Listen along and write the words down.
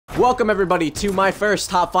Welcome everybody to my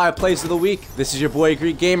first top 5 plays of the week. This is your boy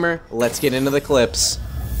Greek Gamer. Let's get into the clips.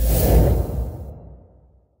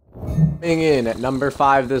 Coming in at number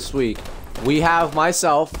 5 this week, we have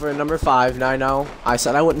myself for number 5. Now I know I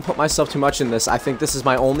said I wouldn't put myself too much in this. I think this is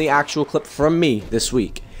my only actual clip from me this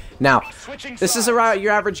week. Now, this is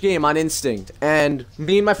your average game on Instinct, and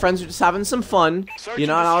me and my friends are just having some fun, you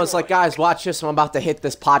know, and I was like, guys, watch this, I'm about to hit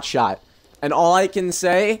this pot shot. And all I can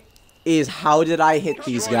say is, how did I hit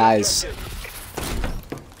these guys?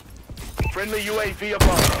 Friendly UAV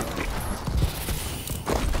above.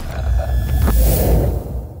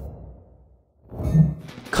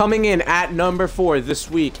 Coming in at number 4 this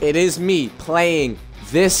week, it is me playing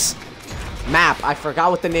this map. I forgot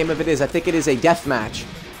what the name of it is. I think it is a deathmatch.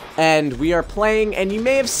 And we are playing, and you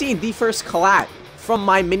may have seen the first collat from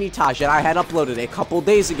my mini-taj that I had uploaded a couple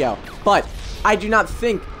days ago. But I do not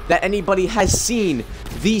think that anybody has seen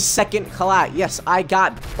the second collat. Yes, I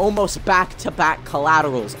got almost back-to-back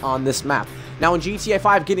collaterals on this map. Now, in GTA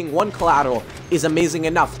 5, getting one collateral is amazing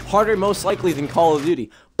enough. Harder, most likely, than Call of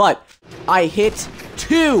Duty. But I hit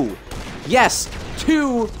 2. Yes,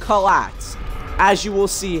 2 collats. As you will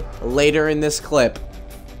see later in this clip.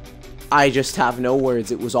 I just have no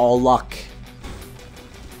words. It was all luck.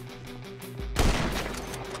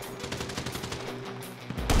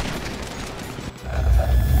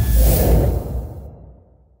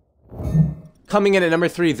 Coming in at number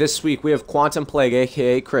 3 this week, we have Quantum Plague,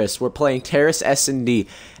 aka Chris. We're playing Terrace S&D,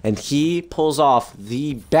 and he pulls off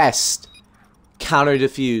the best counter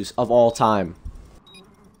defuse of all time.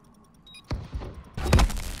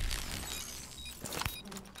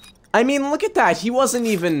 I mean, look at that. He wasn't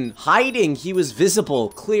even hiding. He was visible,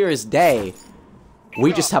 clear as day.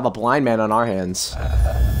 We just have a blind man on our hands.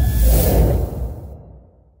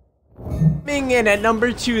 Coming in at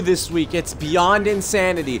number 2 this week, it's Beyond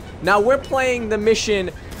Insanity. Now, we're playing the mission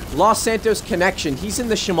Los Santos Connection. He's in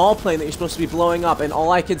the Shamal plane that you're supposed to be blowing up, and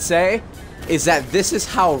all I could say is that this is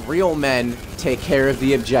how real men take care of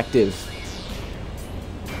the objective.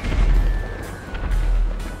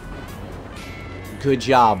 Good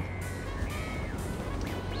job.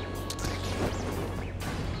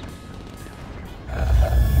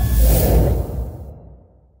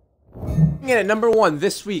 At number 1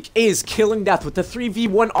 this week is Killing Death with the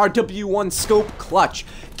 3v1 RW1 scope clutch.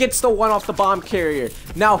 Gets the one off the bomb carrier.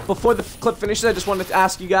 Now, before the clip finishes, I just wanted to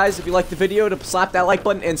ask you guys, if you liked the video, to slap that like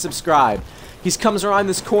button and subscribe. He comes around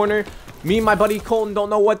this corner. Me and my buddy Colton don't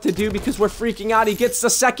know what to do because we're freaking out. He gets the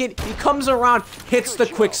second. He comes around, hits the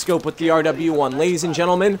quick scope with the RW1. Ladies and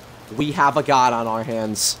gentlemen, we have a god on our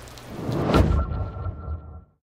hands.